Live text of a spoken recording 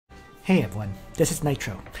Hey everyone, this is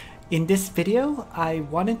Nitro. In this video, I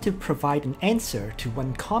wanted to provide an answer to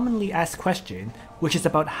one commonly asked question, which is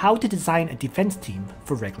about how to design a defense team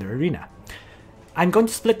for regular arena. I'm going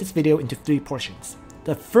to split this video into 3 portions.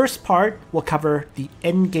 The first part will cover the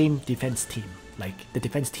endgame defense team, like the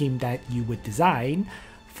defense team that you would design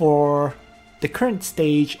for the current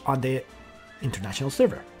stage on the international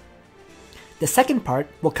server. The second part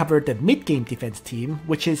will cover the mid-game defense team,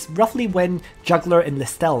 which is roughly when Juggler and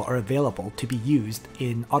Listel are available to be used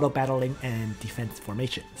in auto-battling and defense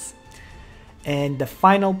formations. And the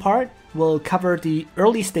final part will cover the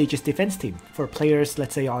early stages defense team for players,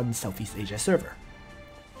 let's say, on Southeast Asia server.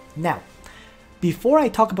 Now, before I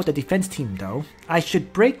talk about the defense team though, I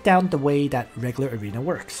should break down the way that regular arena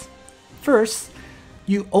works. First,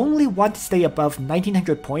 you only want to stay above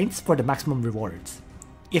 1900 points for the maximum rewards.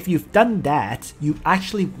 If you've done that, you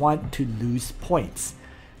actually want to lose points,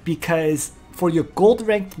 because for your gold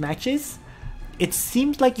ranked matches, it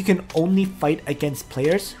seems like you can only fight against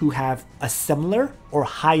players who have a similar or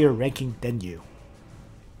higher ranking than you.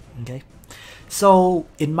 Okay, so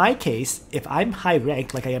in my case, if I'm high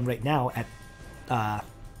ranked like I am right now at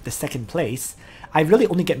the 2nd place, I really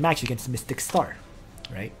only get matched against Mystic Star,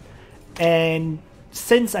 right? And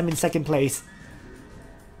since I'm in 2nd place,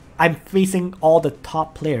 I'm facing all the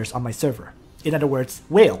top players on my server. In other words,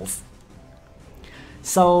 whales.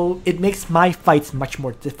 So it makes my fights much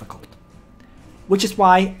more difficult. Which is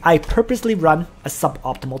why I purposely run a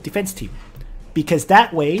suboptimal defense team. Because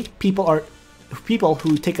that way, people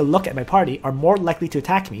who take a look at my party are more likely to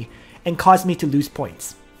attack me and cause me to lose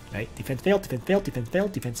points. Right? Defense fail, defense fail, defense fail,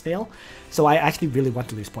 defense fail. So I actually really want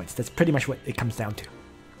to lose points. That's pretty much what it comes down to.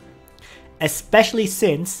 Especially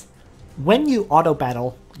since when you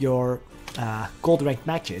auto-battle your gold ranked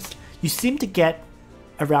matches, you seem to get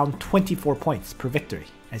around 24 points per victory,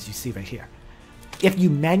 as you see right here. If you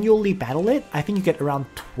manually battle it, I think you get around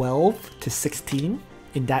 12 to 16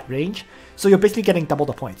 in that range, so you're basically getting double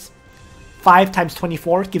the points. 5 times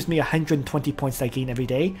 24 gives me 120 points I gain every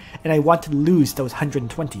day, and I want to lose those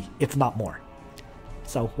 120, if not more.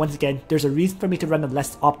 So once again, there's a reason for me to run a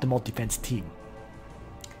less optimal defense team.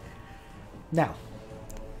 Now,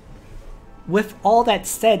 with all that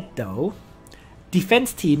said though,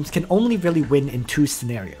 defense teams can only really win in 2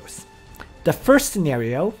 scenarios. The first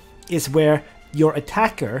scenario is where your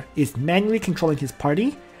attacker is manually controlling his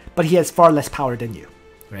party, but he has far less power than you,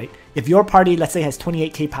 right? If your party, let's say, has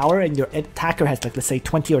 28k power and your attacker has, like, let's say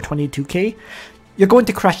 20 or 22k, you're going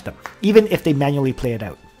to crush them, even if they manually play it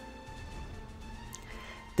out.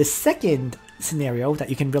 The second scenario that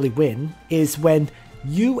you can really win is when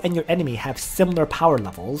you and your enemy have similar power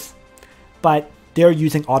levels, but they're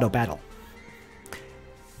using auto battle.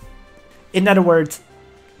 In other words,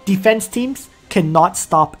 defense teams cannot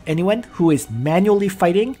stop anyone who is manually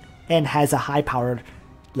fighting and has a high power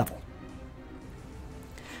level.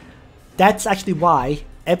 That's actually why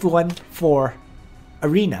everyone for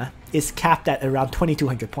Arena is capped at around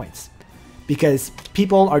 2200 points. Because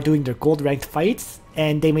people are doing their gold ranked fights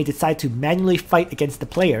and they may decide to manually fight against the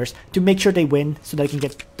players to make sure they win so they can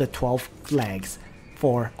get the 12 flags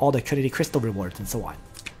for all the Trinity Crystal rewards and so on.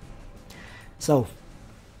 So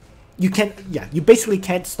you basically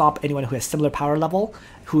can't stop anyone who has similar power level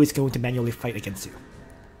who is going to manually fight against you.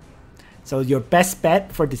 So your best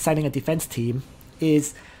bet for designing a defense team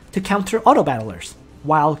is to counter auto battlers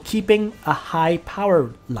while keeping a high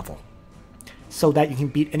power level, so that you can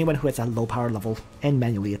beat anyone who has a low power level and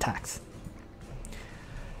manually attacks.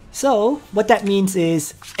 So what that means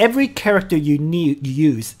is every character you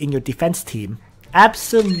use in your defense team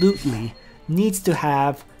absolutely needs to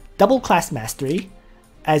have double class mastery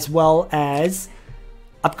as well as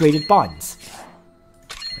upgraded bonds,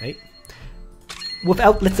 right?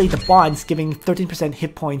 Without, let's say, the bonds giving 13%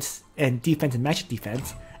 hit points and defense and magic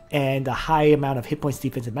defense and a high amount of hit points,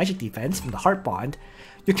 defense, and magic defense from the heart bond,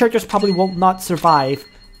 your characters probably will not survive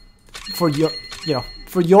for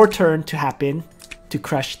your turn to happen to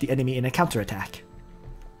crush the enemy in a counterattack.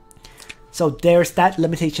 So there's that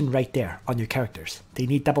limitation right there on your characters. They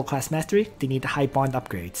need double class mastery, they need high bond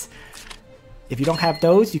upgrades. If you don't have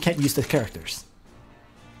those, you can't use the characters.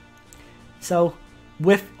 So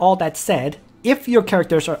with all that said, if your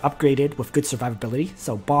characters are upgraded with good survivability,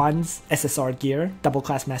 so bonds, SSR gear, double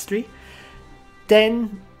class mastery,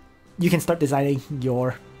 then you can start designing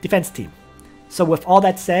your defense team. So with all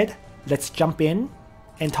that said, let's jump in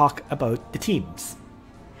and talk about the teams.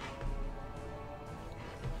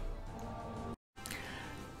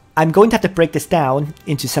 I'm going to have to break this down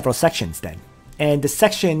into several sections then. And the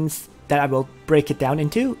sections that I will break it down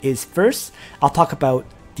into is, first, I'll talk about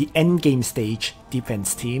the endgame stage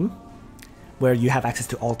defense team. where you have access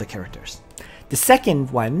to all the characters. The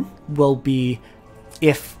second one will be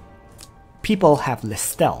if people have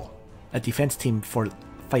Listel, a defense team for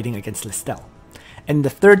fighting against Listel. And the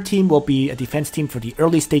third team will be a defense team for the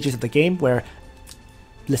early stages of the game where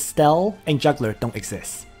Listel and Juggler don't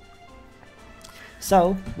exist.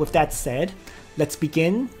 So, with that said, let's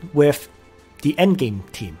begin with the endgame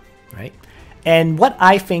team, right? And what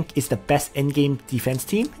I think is the best endgame defense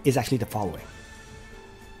team is actually the following.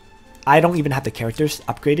 I don't even have the characters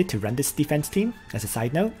upgraded to run this defense team, as a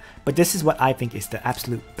side note, but this is what I think is the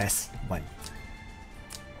absolute best one.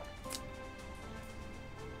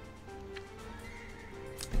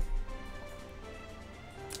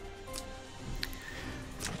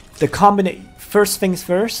 The first things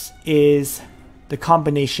first is the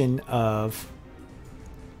combination of...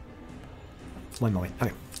 One moment.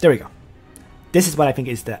 Okay, there we go. This is what I think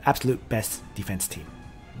is the absolute best defense team.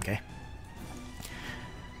 Okay.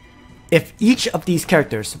 If each of these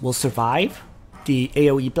characters will survive the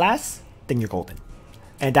AoE blast, then you're golden.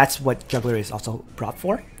 And that's what Juggler is also brought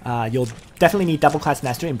for. You'll definitely need double class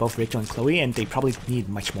mastery in both Rachel and Chloe, and they probably need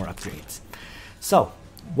much more upgrades. So,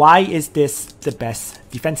 why is this the best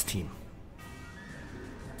defense team?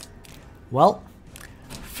 Well,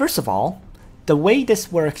 first of all, the way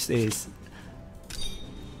this works is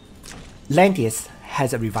Langrisser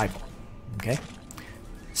has a revival, okay?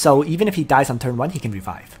 So even if he dies on turn 1, he can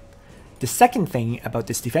revive. The second thing about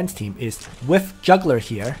this defense team is with Juggler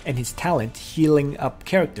here and his talent healing up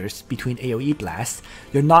characters between AoE blasts,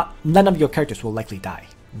 none of your characters will likely die,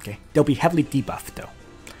 okay? They'll be heavily debuffed though.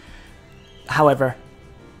 However,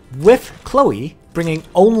 with Chloe bringing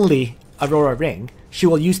only Aurora Ring, she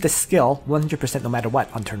will use this skill 100% no matter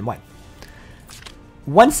what on turn 1.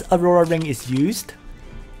 Once Aurora Ring is used,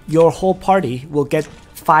 your whole party will get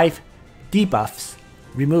 5 debuffs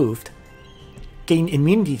removed, gain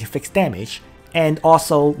immunity to fixed damage, and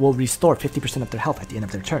also will restore 50% of their health at the end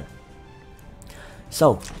of their turn.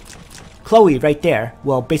 So, Chloe right there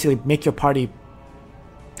will basically make your party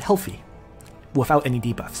healthy without any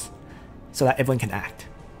debuffs, so that everyone can act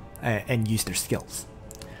and use their skills.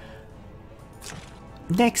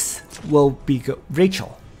 Next will be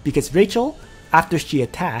Rachel, because Rachel, after she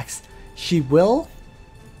attacks, she will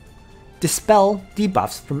dispel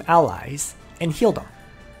debuffs from allies and heal them.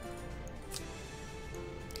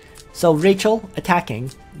 So Rachel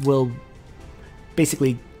attacking will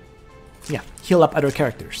basically heal up other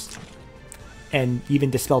characters and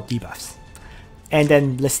even dispel debuffs. And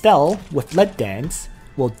then Listel with Blood Dance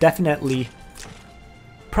will definitely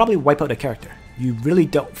probably wipe out a character. You really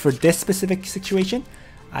don't, for this specific situation,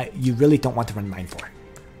 you really don't want to run Mind for.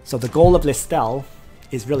 So the goal of Listel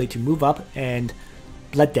is really to move up and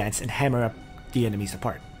Blood Dance and hammer up the enemies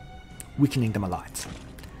apart, weakening them a lot.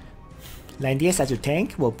 Langrisser as your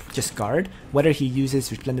tank will just guard. Whether he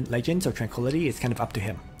uses Resplendent Legends or Tranquility is kind of up to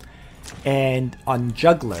him. And on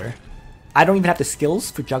Juggler, I don't even have the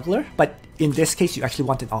skills for Juggler, but in this case you actually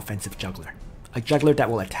want an offensive Juggler. A Juggler that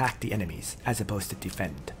will attack the enemies as opposed to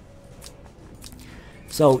defend.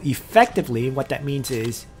 So effectively what that means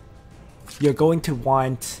is you're going to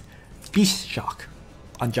want Beast Shock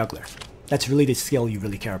on Juggler. That's really the skill you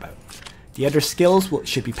really care about. The other skills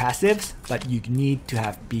should be passives, but you need to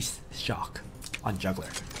have Beast Shock on Juggler.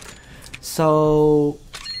 So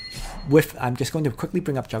I'm just going to quickly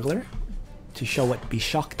bring up Juggler to show what Beast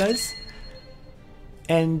Shock does.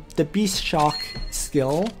 And the Beast Shock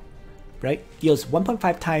skill, right, deals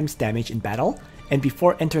 1.5 times damage in battle, and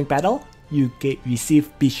before entering battle, you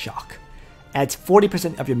receive Beast Shock. Adds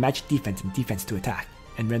 40% of your magic defense and defense to attack,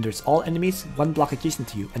 and renders all enemies 1 block adjacent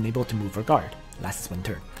to you unable to move or guard. Lasts 1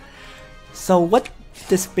 turn. So what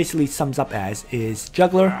this basically sums up as is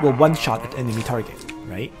Juggler will one-shot an enemy target,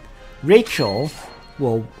 right? Rachel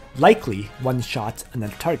will likely one-shot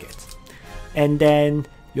another target. And then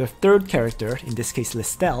your third character, in this case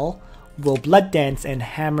Listel, will Blood Dance and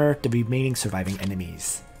hammer the remaining surviving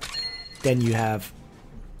enemies. Then you have...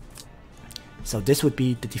 So this would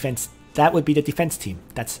be the defense... That would be the defense team.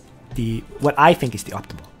 That's what I think is the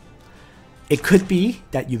optimal. It could be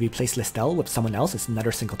that you replace Listel with someone else as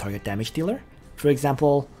another single target damage dealer. For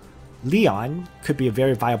example, Leon could be a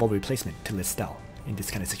very viable replacement to Listel in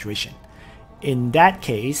this kind of situation. In that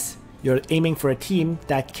case, you're aiming for a team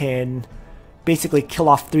that can basically kill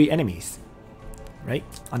off 3 enemies, right,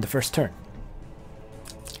 on the first turn.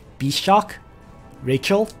 Beast Shock,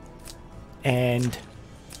 Rachel, and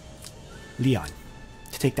Leon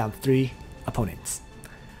to take down 3 opponents.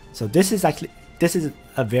 So this is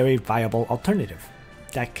a very viable alternative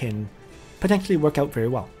that can potentially work out very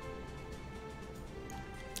well.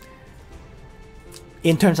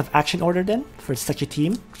 In terms of action order then, for such a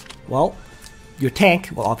team, well, your tank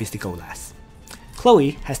will obviously go last.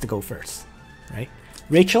 Chloe has to go first, right?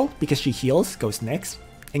 Rachel, because she heals, goes next,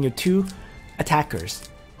 and your two attackers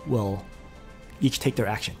will each take their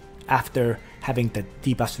action after having the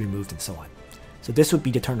debuffs removed and so on. So this would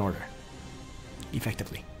be the turn order,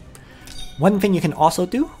 effectively. One thing you can also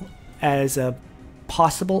do as a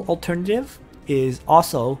possible alternative is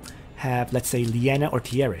also have, let's say, Liana or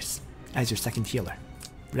Tieris as your second healer,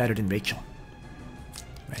 rather than Rachel,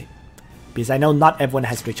 right? Because I know not everyone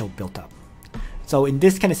has Rachel built up. So in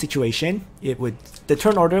this kind of situation, the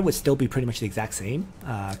turn order would still be pretty much the exact same.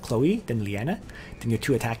 Chloe, then Liana, then your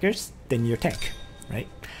two attackers, then your tank, right?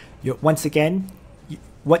 Once again,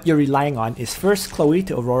 what you're relying on is first Chloe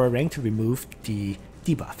to Aurora Ring to remove the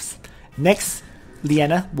debuffs. Next,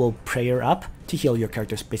 Liana will prayer up to heal your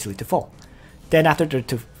characters basically to full. Then after they're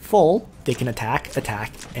to full, they can attack,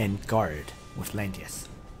 and guard with Landius.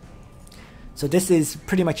 So this is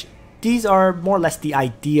pretty much, these are more or less the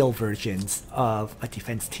ideal versions of a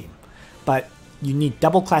defense team. But you need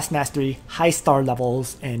double class mastery, high star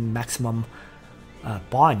levels, and maximum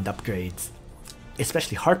bond upgrades,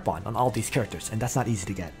 especially heart bond on all these characters, and that's not easy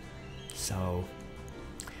to get. So,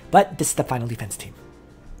 but this is the final defense team.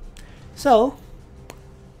 So,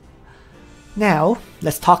 now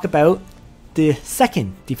let's talk about the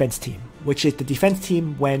second defense team, which is the defense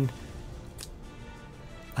team when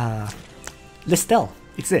Listel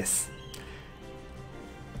exists.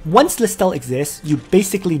 Once Listel exists, you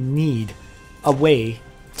basically need a way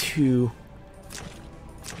to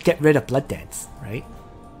get rid of Blood Dance, right?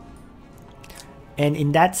 And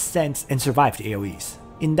in that sense, and survive the AoEs.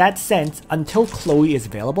 In that sense, until Chloe is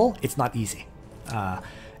available, it's not easy.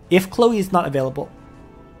 If Chloe is not available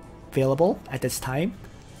at this time,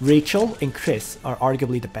 Rachel and Chris are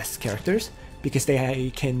arguably the best characters because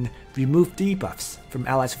they can remove debuffs from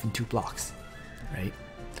allies within 2 blocks, right?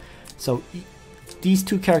 So these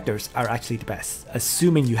two characters are actually the best,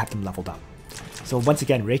 assuming you have them leveled up. So once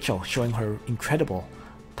again, Rachel showing her incredible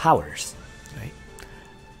powers, right?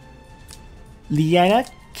 Liana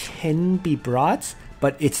can be brought,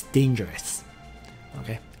 but it's dangerous,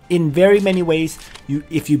 okay? In very many ways,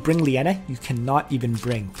 if you bring Liana, you cannot even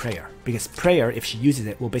bring Prayer, because Prayer, if she uses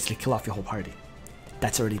it, will basically kill off your whole party.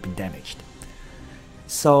 That's already been damaged.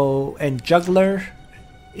 So, and Juggler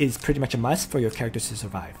is pretty much a must for your characters to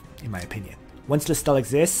survive, in my opinion. Once Listel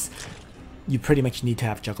exists, you pretty much need to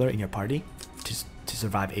have Juggler in your party to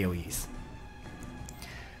survive AoEs.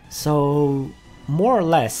 So, more or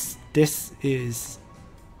less, this is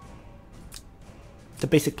the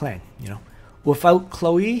basic plan, you know. Without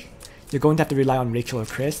Chloe, you're going to have to rely on Rachel or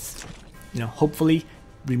Chris, you know, hopefully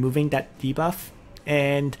removing that debuff.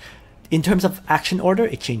 And in terms of action order,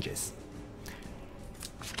 it changes.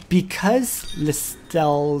 Because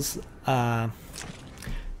Listel's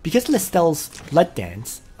Blood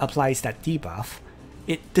Dance applies that debuff,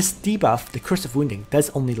 this debuff, the Curse of Wounding,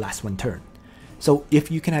 does only last 1 turn. So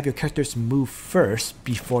if you can have your characters move first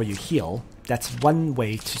before you heal, that's one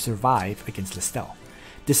way to survive against Listel.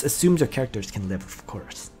 This assumes your characters can live, of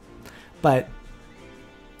course. But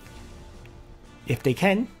if they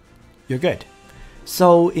can, you're good.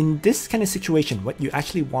 So in this kind of situation, what you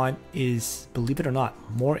actually want is, believe it or not,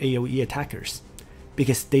 more AoE attackers.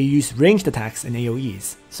 Because they use ranged attacks and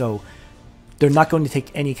AoEs. So they're not going to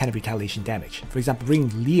take any kind of retaliation damage. For example,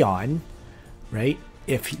 bring Leon, right?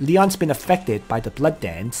 If Leon's been affected by the Blood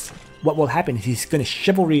Dance, what will happen is he's going to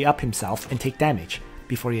chivalry up himself and take damage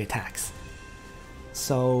before he attacks.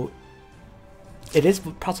 So it is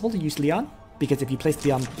possible to use Leon, because if you place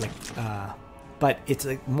Leon, but it's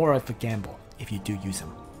more of a gamble if you do use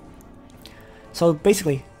him. So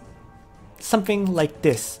basically, something like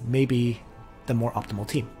this may be the more optimal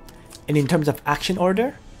team. And in terms of action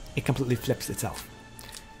order, it completely flips itself.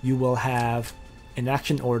 You will have an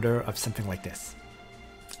action order of something like this.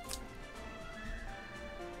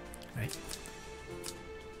 Right?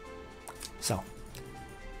 So,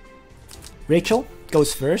 Rachel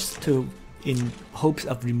goes first in hopes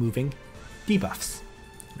of removing debuffs,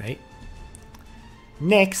 right?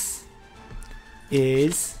 Next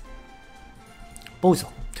is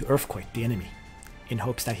Bozo to Earthquake the enemy, in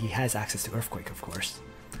hopes that he has access to Earthquake, of course.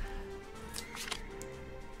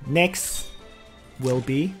 Next will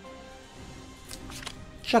be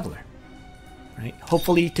Juggler, right?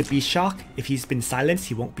 Hopefully to be shock. If he's been silenced,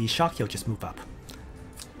 he won't be shocked, he'll just move up.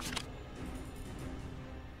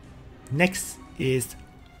 Next is,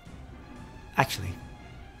 actually,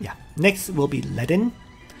 yeah, next will be Ledin,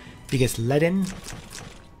 because Ledin,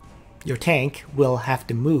 your tank, will have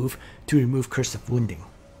to move to remove Curse of Wounding.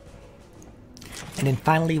 And then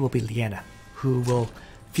finally will be Liana, who will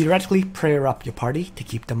theoretically prayer up your party to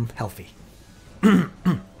keep them healthy. So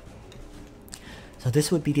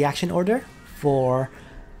this would be the action order for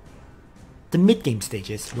the mid-game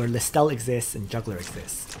stages where Listel exists and Juggler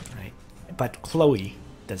exists, right? But Chloe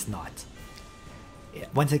does not.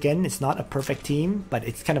 Once again, it's not a perfect team, but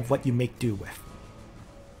it's kind of what you make do with.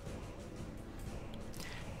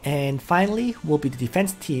 And finally will be the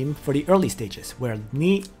defense team for the early stages, where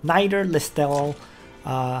neither Listel,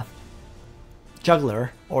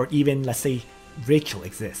 Juggler, or even, let's say, Rachel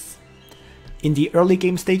exists. In the early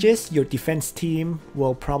game stages, your defense team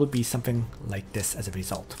will probably be something like this as a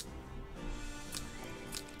result.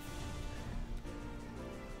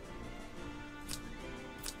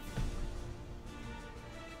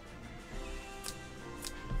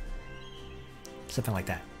 Something like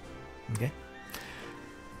that. Okay.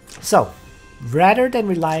 So, rather than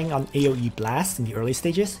relying on AoE blasts in the early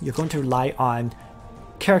stages, you're going to rely on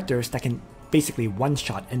characters that can basically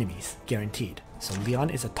one-shot enemies, guaranteed. So Leon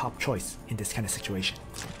is a top choice in this kind of situation.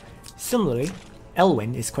 Similarly,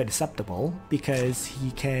 Elwyn is quite acceptable because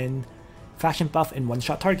he can faction buff and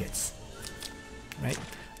one-shot targets. Right?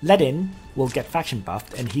 Ledin will get faction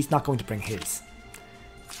buffed and he's not going to bring his.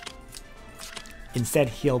 Instead,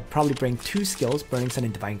 he'll probably bring 2 skills, Burning Sun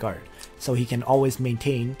and Divine Guard, so he can always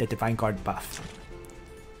maintain the Divine Guard buff.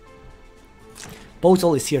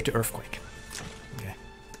 Bozol is here to Earthquake. Okay.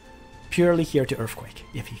 Purely here to Earthquake,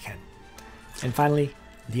 if he can. And finally,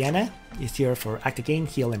 Liana is here for Act Again,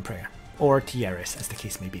 Heal, and Prayer, or Tiaris, as the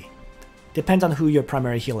case may be. Depends on who your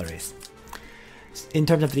primary healer is. In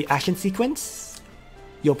terms of the action sequence,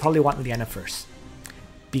 you'll probably want Liana first,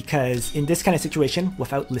 because in this kind of situation,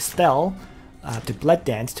 without Listel, to Blood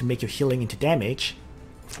Dance to make your healing into damage,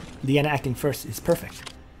 Liana acting first is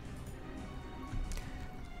perfect.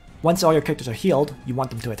 Once all your characters are healed, you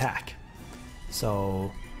want them to attack.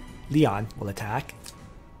 So Leon will attack,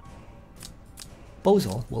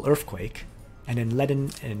 Bozol will Earthquake, and then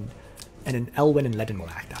Ledin and then Elwyn and Ledin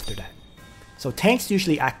will act after that. So tanks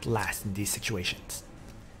usually act last in these situations.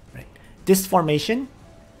 Right? This formation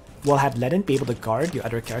will have Ledin be able to guard your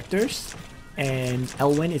other characters, and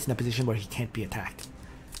Elwyn is in a position where he can't be attacked.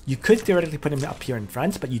 You could theoretically put him up here in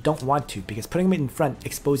front, but you don't want to, because putting him in front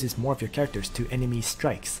exposes more of your characters to enemy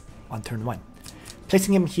strikes on turn 1.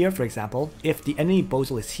 Placing him here, for example, if the enemy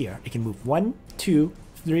Bozol is here, it can move 1, 2,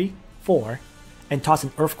 3, 4, and toss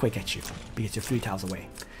an Earthquake at you, because you're 3 tiles away.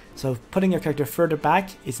 So putting your character further back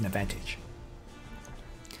is an advantage.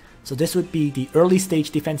 So this would be the early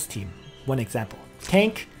stage defense team, one example.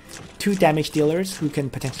 Tank, 2 damage dealers who can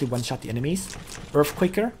potentially one-shot the enemies,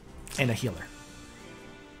 Earthquaker, and a healer.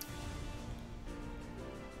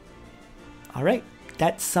 Alright,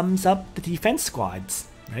 that sums up the defense squads,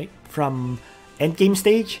 right? From endgame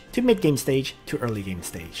stage to mid-game stage to early game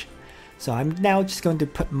stage. So I'm now just going to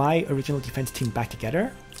put my original defense team back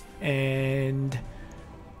together, and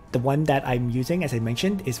the one that I'm using, as I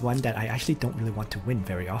mentioned, is one that I actually don't really want to win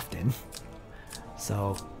very often.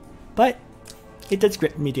 So, but it does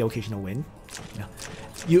grant me the occasional win.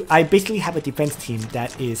 I basically have a defense team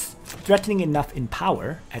that is threatening enough in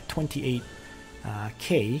power at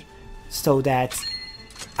 28k so that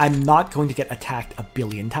I'm not going to get attacked a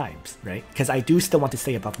billion times, right? Because I do still want to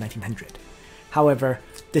stay above 1900. However,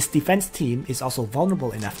 this defense team is also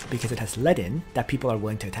vulnerable enough because it has Ledin that people are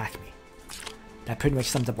willing to attack me. That pretty much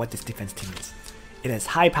sums up what this defense team is. It has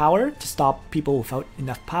high power to stop people without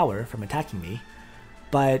enough power from attacking me,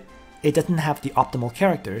 but it doesn't have the optimal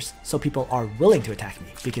characters, so people are willing to attack me,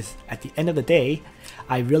 because at the end of the day,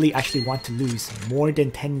 I really actually want to lose more than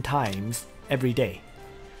 10 times every day,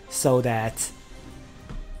 so that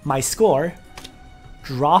my score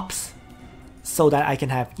drops so that I can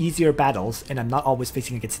have easier battles and I'm not always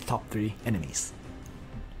facing against the top 3 enemies.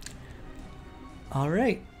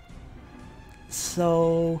 Alright,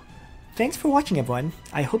 so thanks for watching, everyone.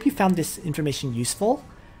 I hope you found this information useful.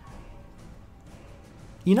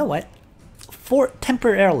 You know what? For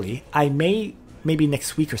temporarily, I may, maybe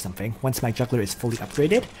next week or something, once my juggler is fully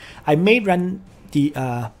upgraded, I may run the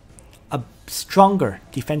a stronger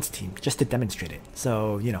defense team just to demonstrate it.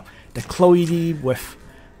 So, you know, the Chloe team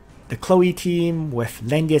with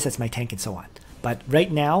Landius as my tank and so on. But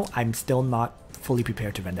right now, I'm still not fully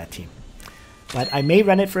prepared to run that team. But I may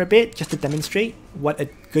run it for a bit just to demonstrate what a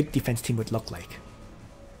good defense team would look like.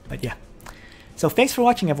 But yeah. So thanks for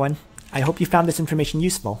watching, everyone. I hope you found this information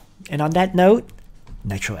useful. And on that note,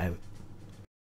 Nitro out.